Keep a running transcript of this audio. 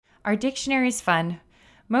Are dictionaries fun?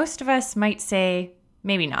 Most of us might say,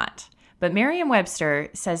 maybe not. But Merriam-Webster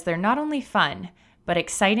says they're not only fun, but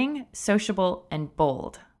exciting, sociable, and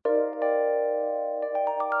bold.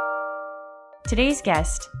 Today's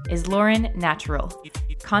guest is Lauren Naturale,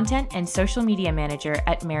 Content and Social Media Manager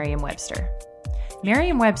at Merriam-Webster.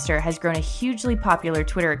 Merriam-Webster has grown a hugely popular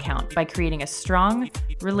Twitter account by creating a strong,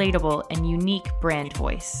 relatable, and unique brand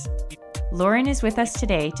voice. Lauren is with us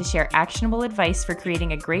today to share actionable advice for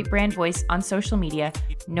creating a great brand voice on social media,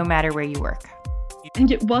 no matter where you work. And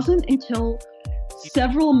it wasn't until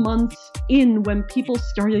several months in when people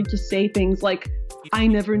started to say things like, I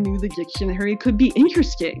never knew the dictionary could be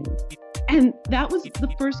interesting. And that was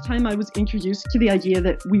the first time I was introduced to the idea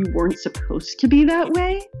that we weren't supposed to be that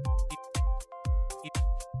way.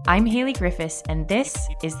 I'm Haley Griffiths, and this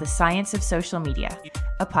is The Science of Social Media,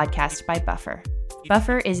 a podcast by Buffer.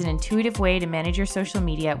 Buffer is an intuitive way to manage your social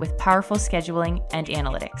media with powerful scheduling and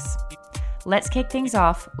analytics. Let's kick things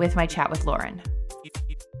off with my chat with Lauren.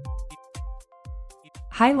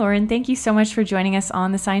 Hi, Lauren. Thank you so much for joining us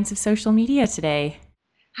on The Science of Social Media today.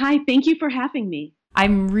 Hi, thank you for having me.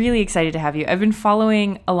 I'm really excited to have you. I've been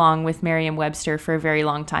following along with Merriam-Webster for a very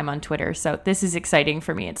long time on Twitter, so this is exciting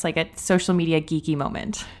for me. It's like a social media geeky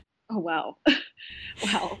moment. Oh, wow.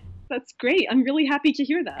 Wow. That's great. I'm really happy to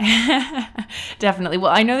hear that. Definitely.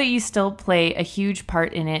 Well, I know that you still play a huge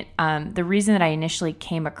part in it. The reason that I initially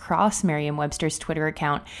came across Merriam-Webster's Twitter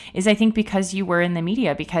account is I think because you were in the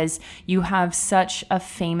media, because you have such a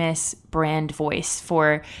famous brand voice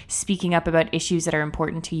for speaking up about issues that are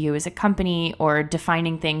important to you as a company or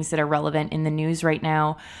defining things that are relevant in the news right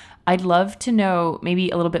now. I'd love to know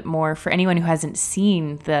maybe a little bit more for anyone who hasn't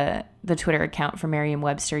seen the Twitter account for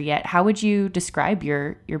Merriam-Webster yet. How would you describe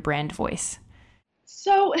your brand voice?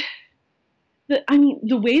 So, the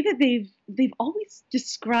way that they've always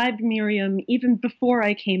described Merriam, even before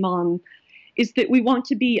I came on, is that we want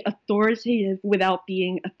to be authoritative without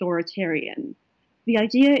being authoritarian. The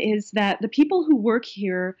idea is that the people who work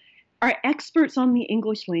here are experts on the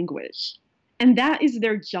English language, and that is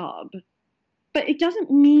their job. But it doesn't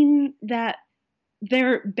mean that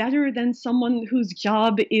they're better than someone whose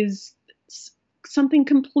job is something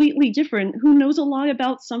completely different, who knows a lot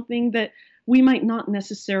about something that we might not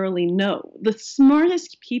necessarily know. The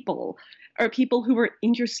smartest people are people who are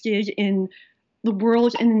interested in the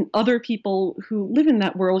world and in other people who live in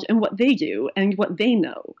that world and what they do and what they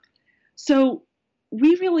know. So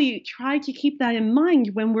we really try to keep that in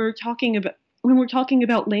mind when we're talking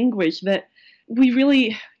about language, that we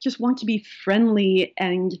really just want to be friendly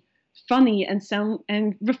and funny and sound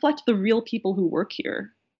and reflect the real people who work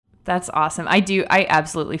here. That's awesome. I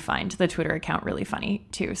absolutely find the Twitter account really funny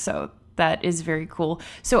too. So that is very cool.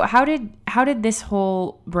 So how did this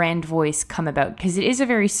whole brand voice come about? Because it is a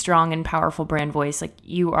very strong and powerful brand voice. Like,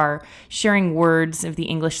 you are sharing words of the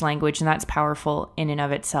English language, and that's powerful in and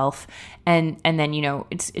of itself. And then, you know,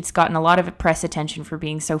 it's gotten a lot of press attention for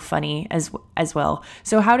being so funny as well.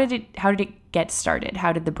 So how did it get started?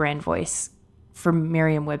 How did the brand voice for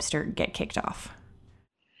Merriam-Webster get kicked off?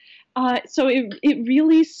 So it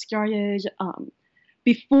really started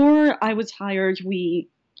before I was hired. We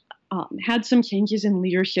had some changes in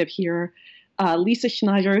leadership here. Lisa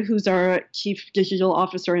Schneider, who's our chief digital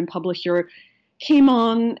officer and publisher, came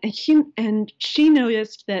on, and she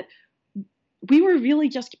noticed that we were really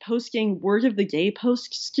just posting word of the day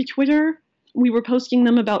posts to Twitter. We were posting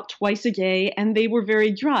them about twice a day, and they were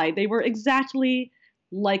very dry. They were exactly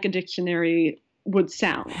like a dictionary would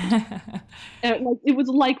sound. It was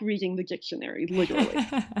like reading the dictionary, literally.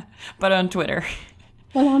 But on Twitter.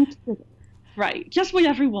 Right. Just what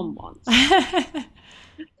everyone wants.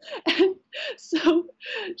 And so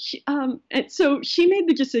she made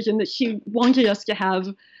the decision that she wanted us to have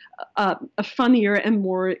a funnier and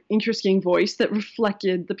more interesting voice that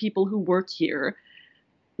reflected the people who work here.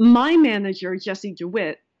 My manager, Jesse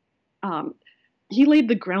DeWitt, he laid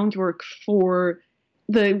the groundwork for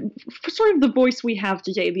sort of the voice we have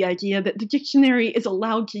today, the idea that the dictionary is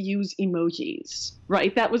allowed to use emojis,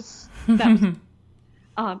 right? That was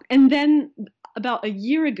and then about a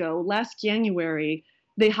year ago, last January,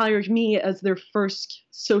 they hired me as their first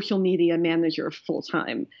social media manager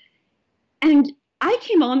full-time. And I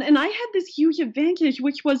came on and I had this huge advantage,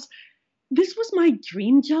 which was, this was my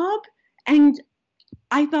dream job. And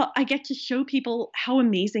I thought, I get to show people how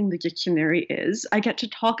amazing the dictionary is. I get to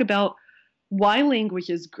talk about why language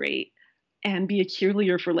is great and be a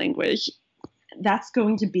cheerleader for language. That's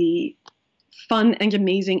going to be fun and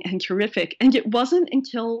amazing and terrific. And it wasn't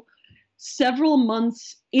until several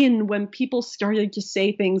months in when people started to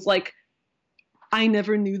say things like, I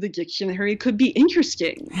never knew the dictionary could be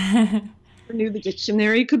interesting. never knew the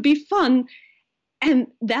dictionary could be fun. And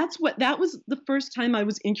that was the first time I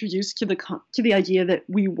was introduced to the idea that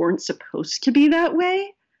we weren't supposed to be that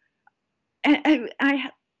way. And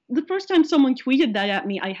the first time someone tweeted that at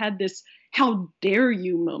me, I had this "how dare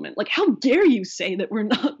you" moment. Like, how dare you say that we're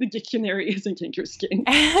not, the dictionary isn't interesting?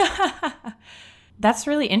 That's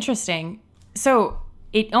really interesting. So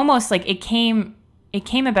it almost like it came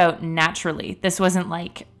about naturally. This wasn't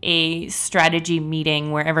like a strategy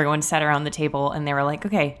meeting where everyone sat around the table and they were like,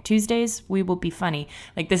 okay, Tuesdays, we will be funny.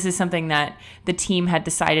 Like, this is something that the team had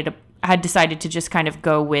decided to just kind of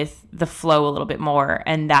go with the flow a little bit more.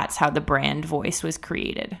 And that's how the brand voice was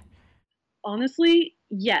created. Honestly,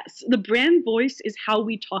 yes. The brand voice is how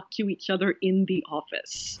we talk to each other in the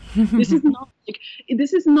office. This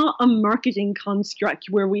is not a marketing construct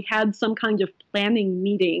where we had some kind of planning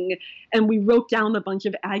meeting and we wrote down a bunch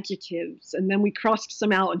of adjectives and then we crossed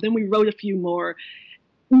some out and then we wrote a few more.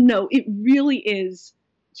 No, it really is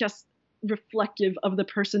just reflective of the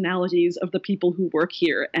personalities of the people who work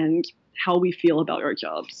here and how we feel about our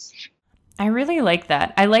jobs. I really like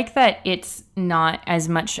that. I like that it's not as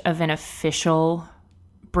much of an official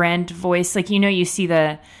brand voice. Like, you see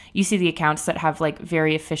the accounts that have like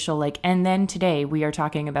very official, like, and then today we are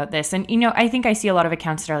talking about this. And, I think I see a lot of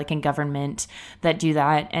accounts that are like in government that do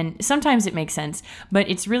that. And sometimes it makes sense, but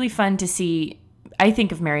it's really fun to see. I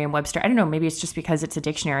think of Merriam-Webster, I don't know, maybe it's just because it's a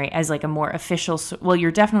dictionary, as like a more official, well,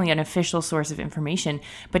 you're definitely an official source of information,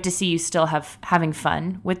 but to see you still having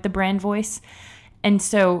fun with the brand voice. And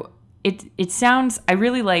so it sounds, I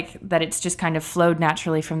really like that it's just kind of flowed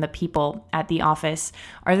naturally from the people at the office.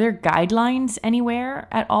 Are there guidelines anywhere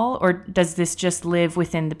at all, or does this just live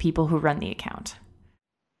within the people who run the account?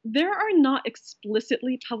 There are not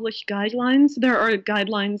explicitly published guidelines. There are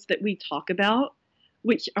guidelines that we talk about,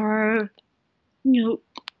 which are,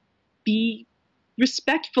 be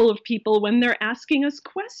respectful of people when they're asking us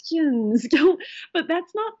questions. But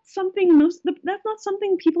that's not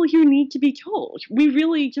something people here need to be told. We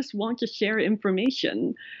really just want to share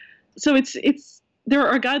information. So there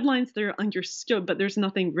are guidelines that are understood, but there's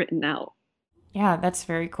nothing written out. Yeah, that's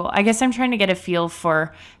very cool. I guess I'm trying to get a feel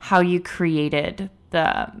for how you created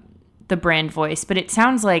the brand voice, but it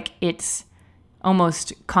sounds like it's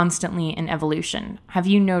almost constantly in evolution. Have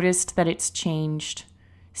you noticed that it's changed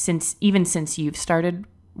since you've started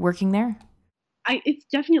working there? It's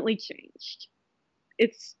definitely changed.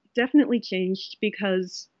 It's definitely changed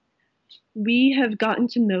because we have gotten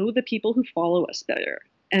to know the people who follow us better,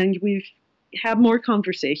 and we've had more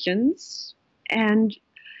conversations, and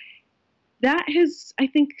that has, I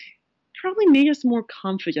think, probably made us more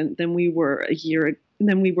confident than we were a year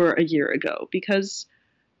ago, because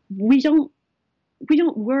we don't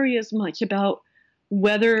worry as much about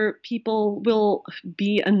whether people will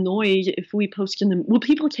be annoyed if we post will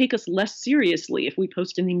people take us less seriously if we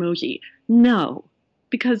post an emoji? No,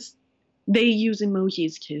 because they use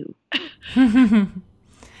emojis too.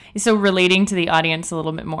 So relating to the audience a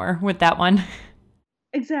little bit more with that one.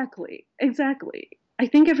 Exactly. I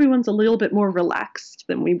think everyone's a little bit more relaxed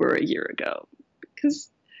than we were a year ago, because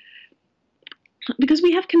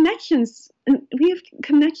we have connections, and we have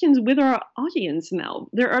connections with our audience now.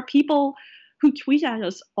 There are people who tweet at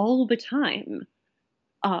us all the time.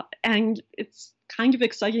 And it's kind of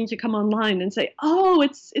exciting to come online and say, oh,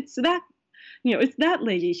 it's that, it's that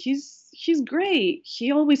lady. She's great.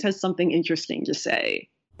 She always has something interesting to say.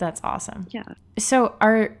 That's awesome. Yeah. So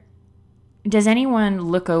does anyone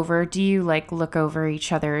look over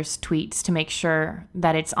each other's tweets to make sure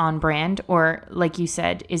that it's on brand? Or like you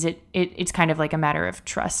said, is it's kind of like a matter of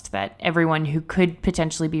trust that everyone who could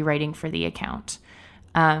potentially be writing for the account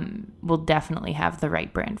will definitely have the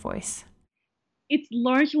right brand voice? It's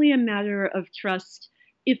largely a matter of trust.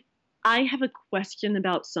 If I have a question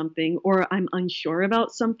about something or I'm unsure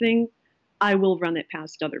about something, I will run it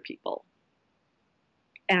past other people.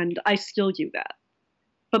 And I still do that.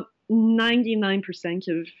 But 99%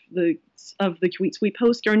 of the tweets we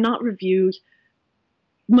post are not reviewed,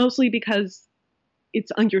 mostly because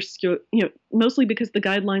it's understood, mostly because the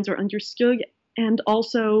guidelines are understood, and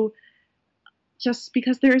also just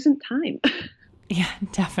because there isn't time. Yeah,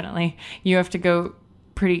 definitely. You have to go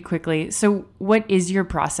pretty quickly. So what is your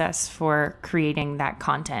process for creating that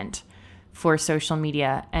content for social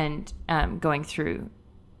media and going through?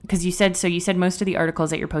 Because you said most of the articles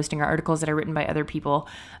that you're posting are articles that are written by other people.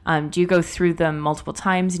 Do you go through them multiple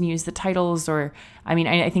times and use the titles? Or,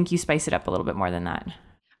 I think you spice it up a little bit more than that.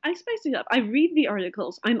 I spice it up. I read the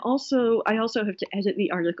articles. I also have to edit the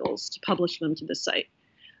articles to publish them to the site.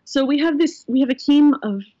 So we have a team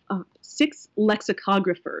of 6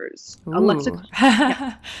 lexicographers. Ooh.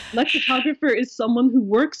 Yeah, lexicographer is someone who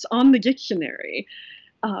works on the dictionary.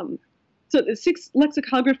 Um, so the 6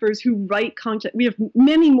 lexicographers who write content. We have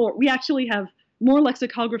many more. We actually have more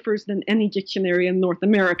lexicographers than any dictionary in North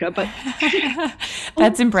America. But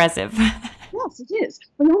That's impressive. yes, it is.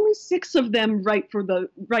 But only 6 of them write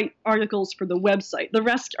articles for the website. The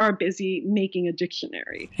rest are busy making a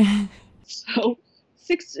dictionary. So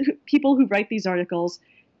 6 people who write these articles.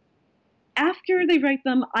 After they write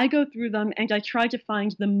them, I go through them and I try to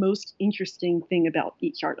find the most interesting thing about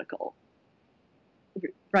each article.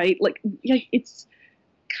 Right? Like, yeah, it's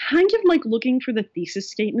kind of like looking for the thesis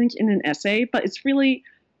statement in an essay, but it's really,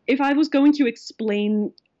 if I was going to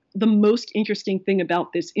explain the most interesting thing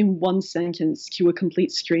about this in one sentence to a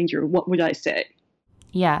complete stranger, what would I say?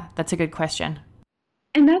 Yeah, that's a good question.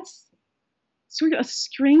 And that's sort of a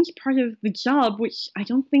strange part of the job, which I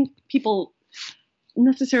don't think people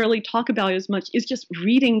necessarily talk about as much, is just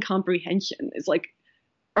reading comprehension. It's like,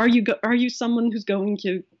 are you someone who's going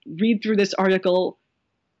to read through this article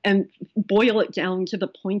and boil it down to the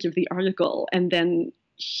point of the article and then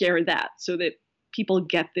share that so that people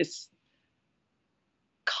get this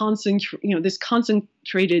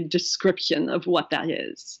concentrated description of what that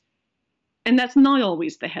is? And that's not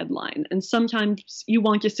always the headline. And sometimes you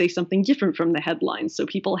want to say something different from the headline so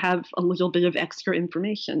people have a little bit of extra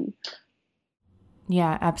information.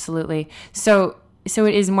 Yeah, absolutely. So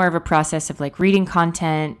it is more of a process of like reading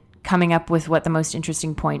content, coming up with what the most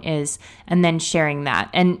interesting point is, and then sharing that.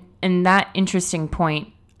 And that interesting point,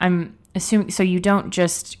 I'm assuming, so you don't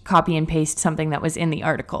just copy and paste something that was in the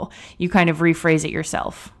article. You kind of rephrase it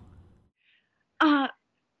yourself. I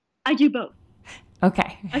do both.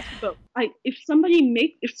 Okay. I do both. If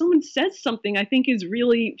someone says something I think is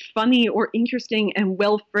really funny or interesting and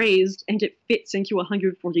well phrased and it fits into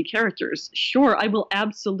 140 characters, sure, I will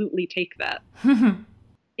absolutely take that.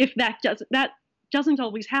 If that doesn't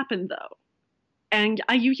always happen though. And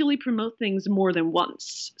I usually promote things more than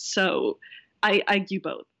once. So I do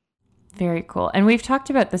both. Very cool. And we've talked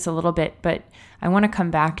about this a little bit, but I want to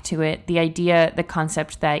come back to it. The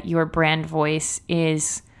concept that your brand voice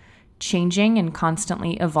is changing and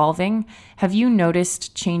constantly evolving. Have you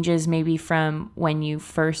noticed changes maybe from when you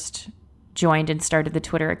first joined and started the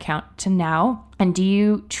Twitter account to now? And do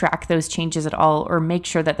you track those changes at all or make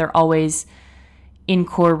sure that they're always in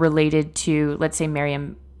core related to, let's say,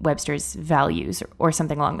 Merriam-Webster's values or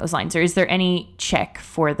something along those lines? Or is there any check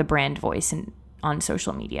for the brand voice on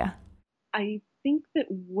social media? I think that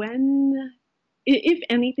if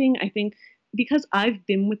anything, I think because I've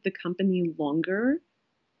been with the company longer,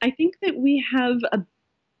 I think that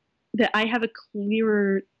I have a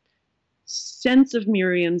clearer sense of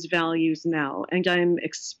Miriam's values now, and I'm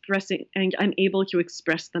able to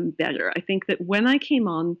express them better. I think that when I came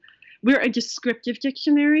on, we're a descriptive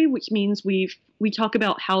dictionary, which means we talk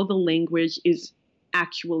about how the language is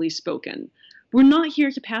actually spoken. We're not here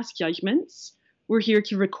to pass judgments. We're here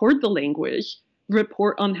to record the language,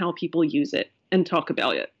 report on how people use it, and talk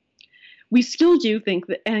about it. We still do think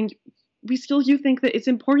that it's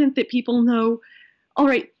important that people know, all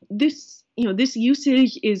right, this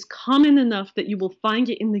usage is common enough that you will find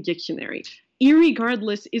it in the dictionary.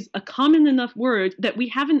 Irregardless is a common enough word that we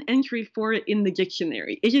have an entry for it in the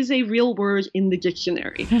dictionary. It is a real word in the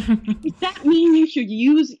dictionary. Does that mean you should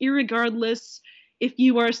use irregardless if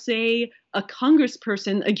you are, say, a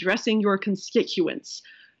congressperson addressing your constituents?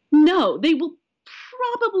 No, they will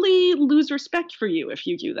probably lose respect for you if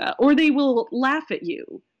you do that, or they will laugh at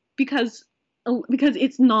you because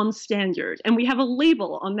it's non-standard. And we have a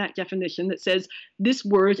label on that definition that says this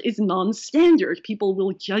word is non-standard. People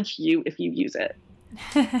will judge you if you use it.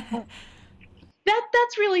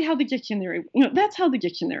 That's really how the dictionary, that's how the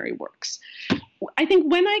dictionary works. I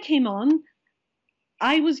think when I came on,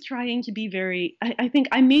 I was trying to be I think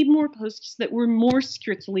I made more posts that were more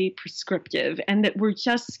strictly prescriptive and that were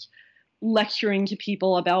just lecturing to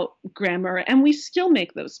people about grammar, and we still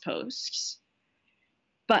make those posts.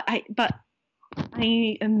 But I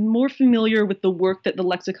am more familiar with the work that the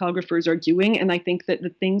lexicographers are doing, and I think that the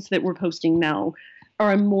things that we're posting now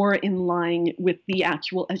are more in line with the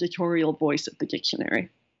actual editorial voice of the dictionary.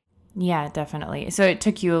 Yeah, definitely. So it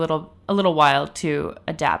took you a little while to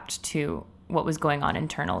adapt to what was going on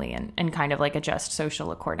internally and kind of like adjust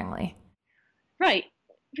social accordingly. Right,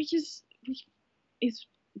 which is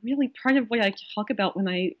really part of what I talk about when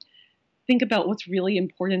I think about what's really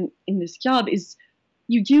important in this job is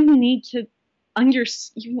you need to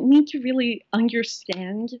really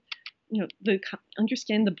understand,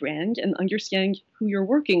 understand the brand and understand who you're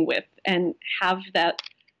working with and have that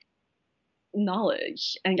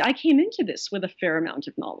knowledge. And I came into this with a fair amount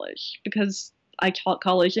of knowledge because I taught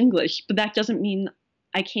college English, but that doesn't mean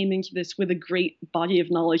I came into this with a great body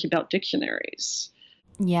of knowledge about dictionaries.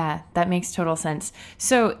 Yeah, that makes total sense.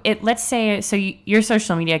 So let's say, your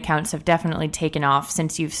social media accounts have definitely taken off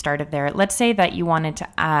since you've started there. Let's say that you wanted to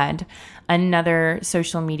add another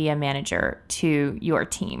social media manager to your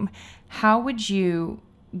team. How would you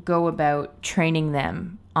go about training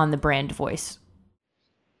them on the brand voice?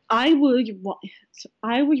 I would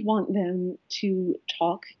want them to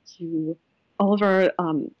talk to all of our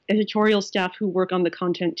editorial staff who work on the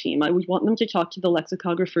content team. I would want them to talk to the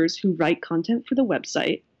lexicographers who write content for the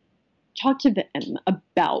website, talk to them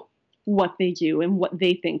about what they do and what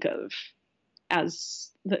they think of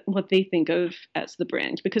as the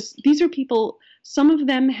brand, because these are people, some of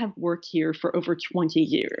them have worked here for over 20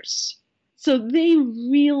 years. So they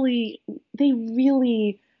really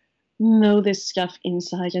know this stuff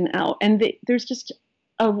inside and out. And there's just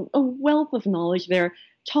a wealth of knowledge there.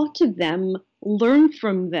 Talk to them, learn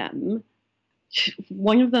from them.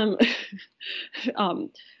 One of them,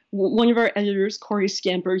 one of our editors, Corey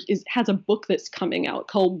Scamper, has a book that's coming out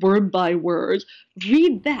called Word by Word.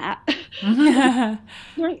 Read that.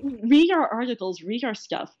 Read our articles, read our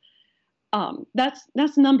stuff.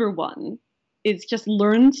 That's number one. Is just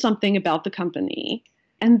learn something about the company,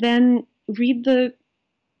 and then read the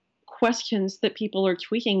questions that people are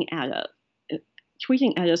tweeting at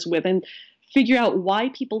us with, and figure out why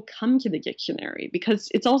people come to the dictionary, because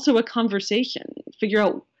it's also a conversation. Figure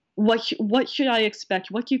out what should I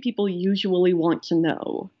expect? What do people usually want to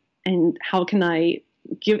know? And how can I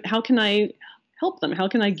help them? How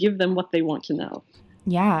can I give them what they want to know?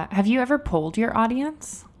 Yeah. Have you ever polled your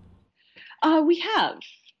audience? We have.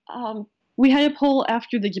 We had a poll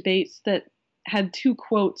after the debates that had two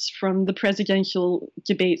quotes from the presidential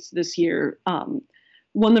debates this year,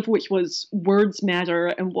 one of which was "words matter"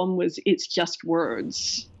 and one was "it's just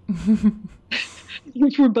words,"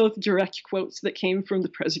 which were both direct quotes that came from the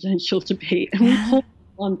presidential debate. And we polled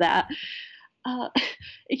on that.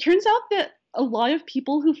 It turns out that a lot of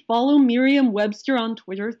people who follow Merriam-Webster on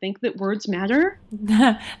Twitter think that words matter.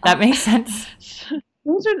 That makes sense.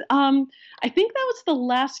 Those are, I think that was the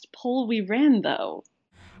last poll we ran, though.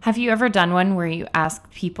 Have you ever done one where you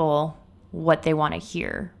ask people what they want to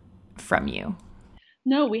hear from you?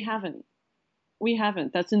 No, we haven't. We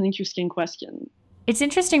haven't. That's an interesting question. It's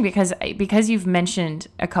interesting because you've mentioned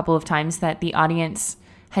a couple of times that the audience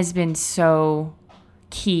has been so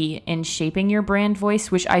key in shaping your brand voice,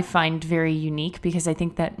 which I find very unique, because I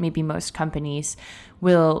think that maybe most companies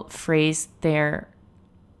will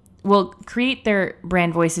create their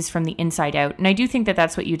brand voices from the inside out. And I do think that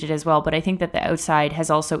that's what you did as well, but I think that the outside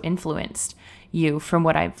has also influenced you from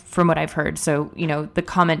what I've heard. So, the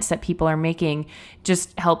comments that people are making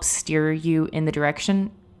just help steer you in the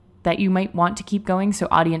direction that you might want to keep going. So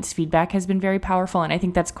audience feedback has been very powerful, and I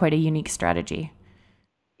think that's quite a unique strategy.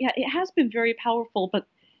 Yeah, it has been very powerful, but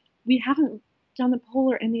we haven't done a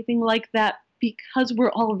poll or anything like that because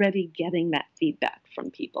we're already getting that feedback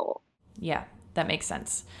from people. Yeah. That makes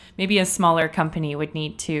sense. Maybe a smaller company would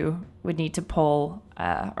need to poll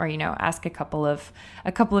or ask a couple of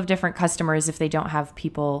different customers if they don't have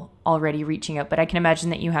people already reaching out. But I can imagine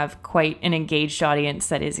that you have quite an engaged audience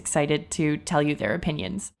that is excited to tell you their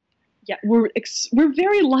opinions. Yeah, we're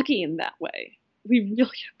very lucky in that way. We really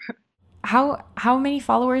are. How many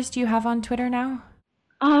followers do you have on Twitter now?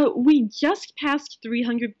 We just passed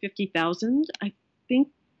 350,000. I think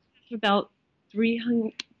about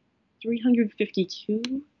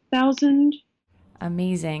 352,000.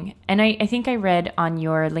 Amazing. And I think I read on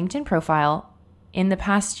your LinkedIn profile, in the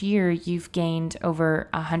past year, you've gained over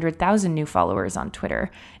 100,000 new followers on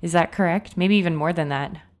Twitter. Is that correct? Maybe even more than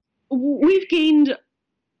that. We've gained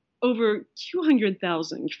over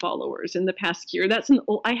 200,000 followers in the past year.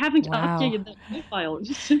 I haven't updated that profile.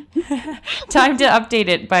 Time to update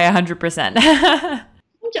it by 100%.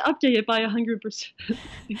 To update it by 100%.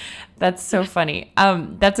 That's so funny.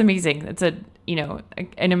 That's amazing. That's an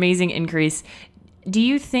amazing increase. Do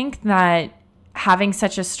you think that having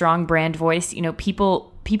such a strong brand voice,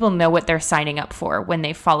 people know what they're signing up for when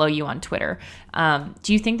they follow you on Twitter?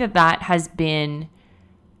 Do you think that has been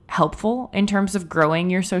helpful in terms of growing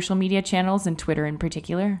your social media channels and Twitter in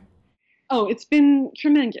particular? Oh, it's been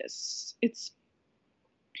tremendous. It's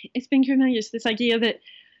been tremendous. This idea that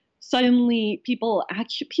suddenly people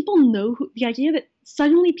know the idea that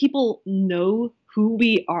suddenly people know who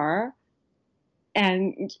we are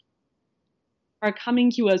and are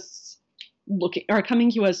coming to us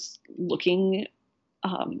looking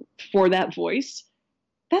for that voice.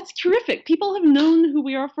 That's terrific. People have known who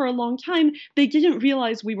we are for a long time. They didn't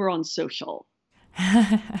realize we were on social,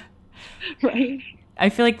 right? I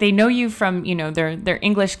feel like they know you from, their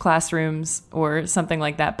English classrooms or something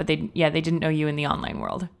like that, but they didn't know you in the online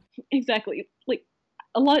world. Exactly. Like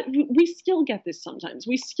we still get this sometimes.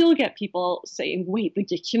 We still get people saying, wait, the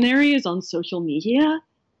dictionary is on social media?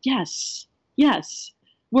 Yes. Yes.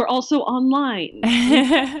 We're also online. We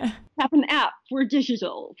have an app. We're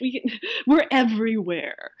digital. We're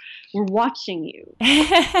everywhere. We're watching you.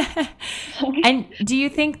 And do you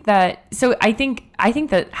think that, so I think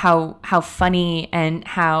that how funny and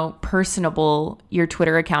how personable your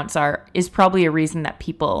Twitter accounts are is probably a reason that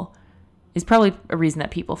people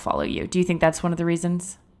follow you. Do you think that's one of the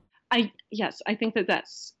reasons? Yes, I think that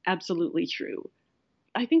that's absolutely true.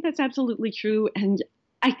 I think that's absolutely true. And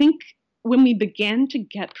I think when we began to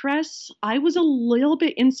get press, I was a little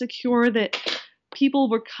bit insecure that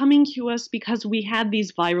people were coming to us because we had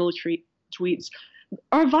these viral tweets.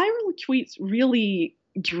 Our viral tweets really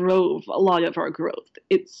drove a lot of our growth.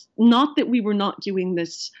 It's not that we were not doing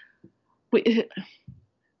this. We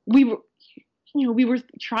were, we were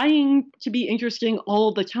trying to be interesting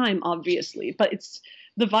all the time, obviously, but it's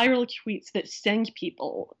the viral tweets that send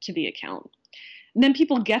people to the account. And then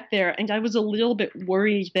people get there, and I was a little bit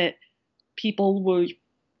worried that people would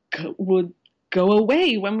go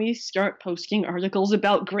away when we start posting articles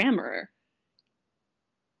about grammar.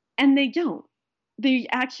 And they don't. They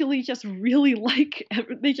actually just really like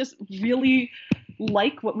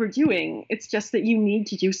what we're doing. It's just that you need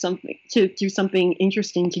to do something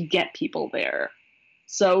interesting to get people there.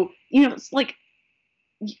 So, it's like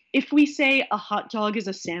if we say a hot dog is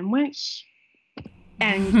a sandwich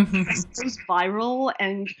and it goes viral,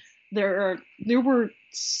 and there were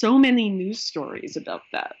so many news stories about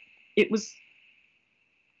that. It was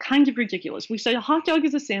kind of ridiculous. We said a hot dog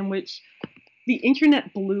is a sandwich. The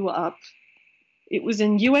internet blew up. It was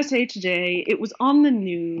in USA Today. It was on the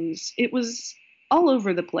news. It was all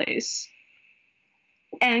over the place.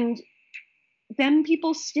 And then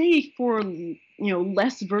people stay for,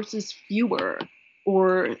 less versus fewer,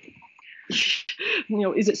 or,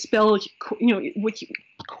 is it spelled, which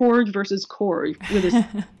chord versus chord with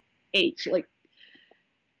a H? Like,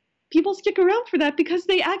 people stick around for that because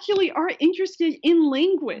they actually are interested in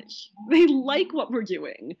language. They like what we're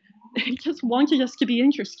doing. They just wanted us to be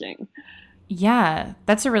interesting. Yeah,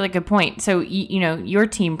 that's a really good point. So, your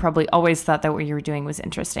team probably always thought that what you were doing was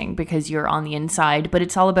interesting because you're on the inside, but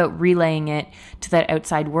it's all about relaying it to that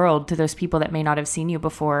outside world, to those people that may not have seen you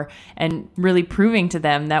before, and really proving to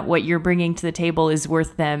them that what you're bringing to the table is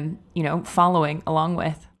worth them, following along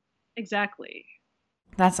with. Exactly.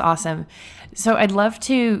 That's awesome. So I'd love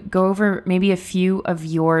to go over maybe a few of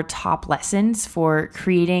your top lessons for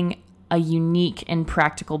creating a unique and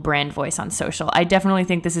practical brand voice on social. I definitely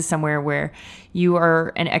think this is somewhere where you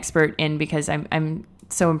are an expert in, because I'm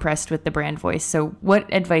so impressed with the brand voice. So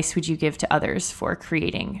what advice would you give to others for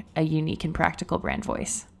creating a unique and practical brand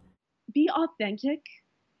voice? Be authentic.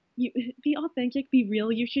 Be authentic, be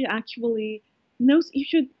real. You should actually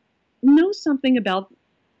know something about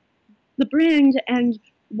the brand and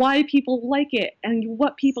why people like it and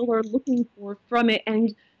what people are looking for from it,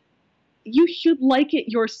 and you should like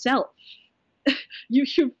it yourself. You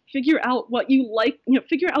should figure out what you like,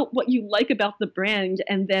 about the brand,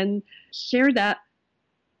 and then share that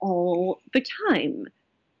all the time.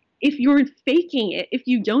 If you're faking it, if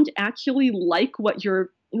you don't actually like what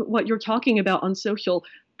you're talking about on social,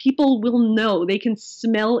 people will know. They can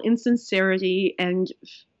smell insincerity and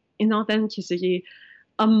inauthenticity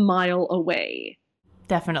a mile away.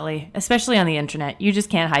 Definitely, especially on the internet. You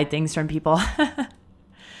just can't hide things from people.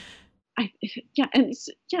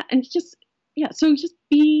 So just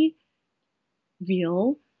be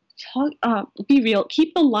real. Be real.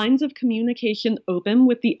 Keep the lines of communication open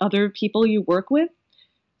with the other people you work with.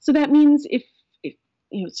 So that means if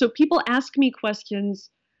so people ask me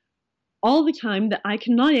questions all the time that I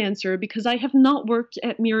cannot answer because I have not worked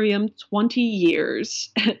at Merriam 20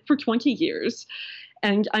 years for 20 years,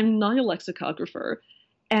 and I'm not a lexicographer.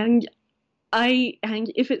 And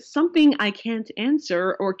if it's something I can't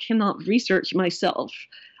answer or cannot research myself,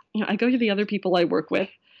 I go to the other people I work with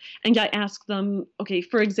and I ask them, okay,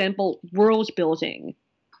 for example, world building.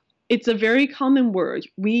 It's a very common word.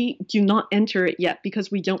 We do not enter it yet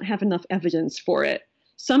because we don't have enough evidence for it.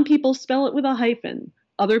 Some people spell it with a hyphen.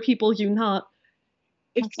 Other people do not.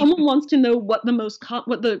 If someone wants to know what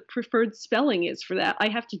the preferred spelling is for that, I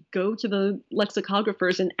have to go to the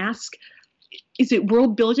lexicographers and ask, is it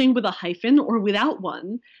world building with a hyphen or without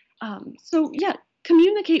one?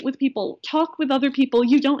 Communicate with people, talk with other people.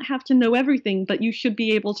 You don't have to know everything, but you should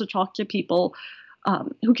be able to talk to people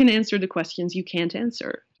who can answer the questions you can't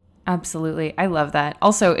answer. Absolutely. I love that.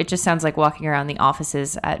 Also, it just sounds like walking around the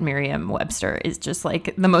offices at Merriam-Webster is just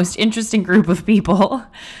like the most interesting group of people.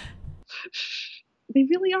 They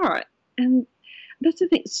really are. And that's the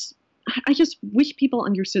thing. I just wish people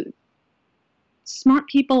understood. Smart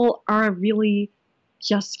people are really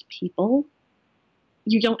just people.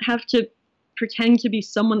 You don't have to pretend to be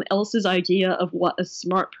someone else's idea of what a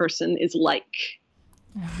smart person is like.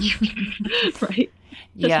 Right?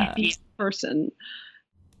 Yeah. Be a person.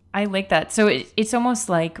 I like that. So it's almost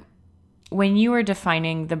like when you were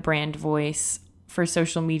defining the brand voice for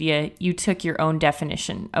social media, you took your own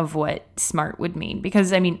definition of what smart would mean.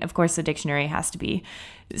 Because, I mean, of course, the dictionary has to be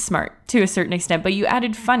smart to a certain extent, but you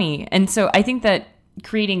added funny. And so I think that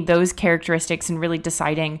creating those characteristics and really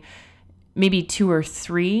deciding maybe 2 or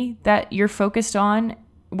 3 that you're focused on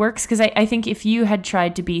works. Because I think if you had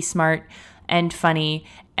tried to be smart and funny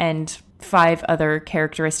and 5 other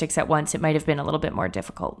characteristics at once, it might have been a little bit more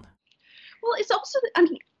difficult. Well, it's also, I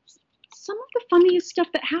mean, some of the funniest stuff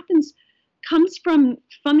that happens comes from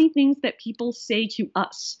funny things that people say to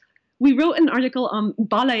us. We wrote an article on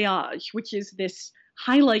balayage, which is this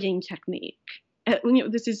highlighting technique.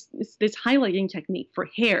 This is this highlighting technique for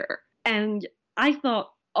hair. And I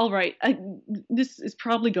thought, all right, this is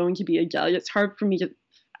probably going to be a gag. It's hard for me to,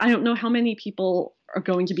 I don't know how many people are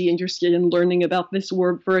going to be interested in learning about this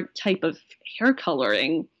word for a type of hair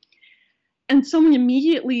coloring. And someone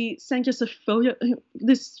immediately sent us a photo.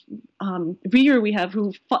 This reader we have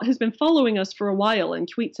who has been following us for a while and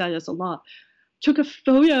tweets at us a lot, took a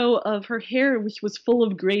photo of her hair, which was full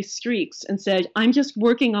of gray streaks, and said, "I'm just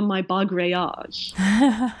working on my bagrayage."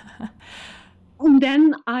 And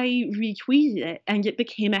then I retweeted it, and it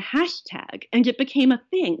became a hashtag, and it became a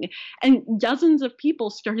thing. And dozens of people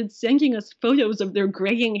started sending us photos of their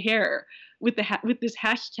graying hair with this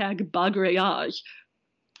hashtag bagrayage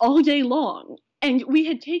all day long. And we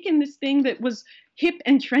had taken this thing that was hip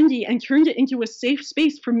and trendy and turned it into a safe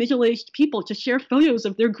space for middle-aged people to share photos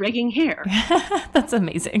of their graying hair. That's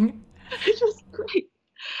amazing. Which is great.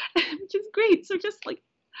 Which is great. So just like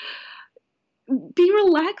be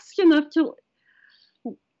relaxed enough to,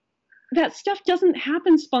 that stuff doesn't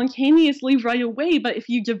happen spontaneously right away, but if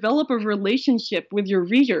you develop a relationship with your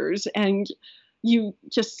readers and you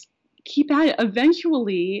just keep at it,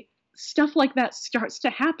 eventually stuff like that starts to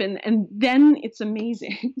happen, and then it's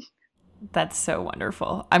amazing. That's so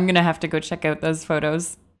wonderful. I'm going to have to go check out those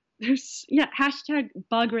photos. Hashtag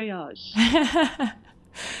bagrayage.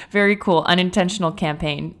 Very cool. Unintentional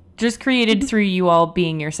campaign. Just created through you all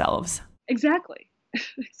being yourselves. Exactly.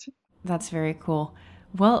 That's very cool.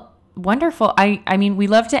 Well, wonderful. I mean, we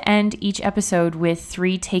love to end each episode with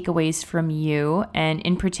 3 takeaways from you, and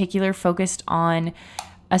in particular focused on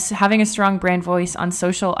us having a strong brand voice on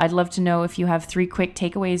social. I'd love to know if you have 3 quick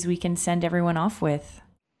takeaways we can send everyone off with.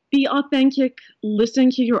 Be authentic, listen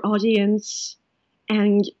to your audience,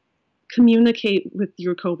 and communicate with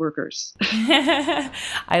your coworkers.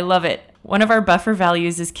 I love it. One of our buffer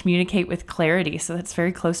values is communicate with clarity, so that's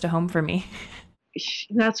very close to home for me.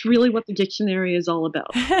 That's really what the dictionary is all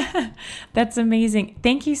about. That's amazing.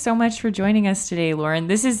 Thank you so much for joining us today, Lauren.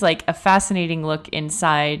 This is like a fascinating look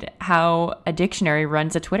inside how a dictionary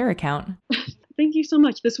runs a Twitter account. Thank you so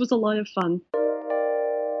much. This was a lot of fun.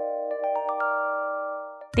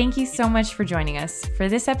 Thank you so much for joining us for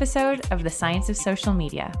this episode of The Science of Social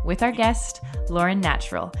Media with our guest, Lauren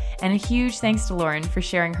Naturale. And a huge thanks to Lauren for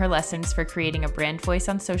sharing her lessons for creating a brand voice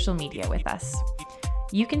on social media with us.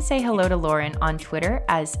 You can say hello to Lauren on Twitter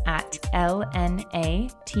as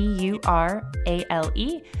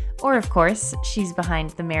 @LNATURALE, or of course, she's behind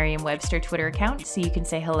the Merriam-Webster Twitter account, so you can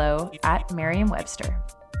say hello @Merriam-Webster.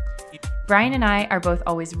 Brian and I are both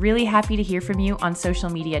always really happy to hear from you on social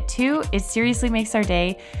media too. It seriously makes our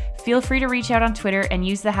day. Feel free to reach out on Twitter and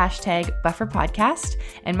use the hashtag BufferPodcast.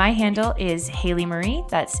 And my handle is Haley Marie.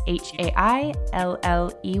 That's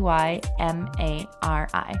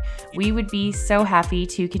HAILLEYMARI. We would be so happy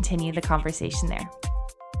to continue the conversation there.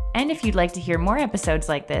 And if you'd like to hear more episodes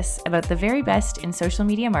like this about the very best in social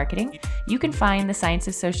media marketing, you can find The Science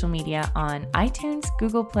of Social Media on iTunes,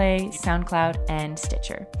 Google Play, SoundCloud, and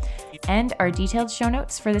Stitcher. And our detailed show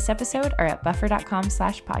notes for this episode are at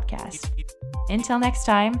buffer.com/podcast. Until next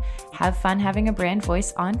time, have fun having a brand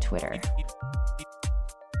voice on Twitter.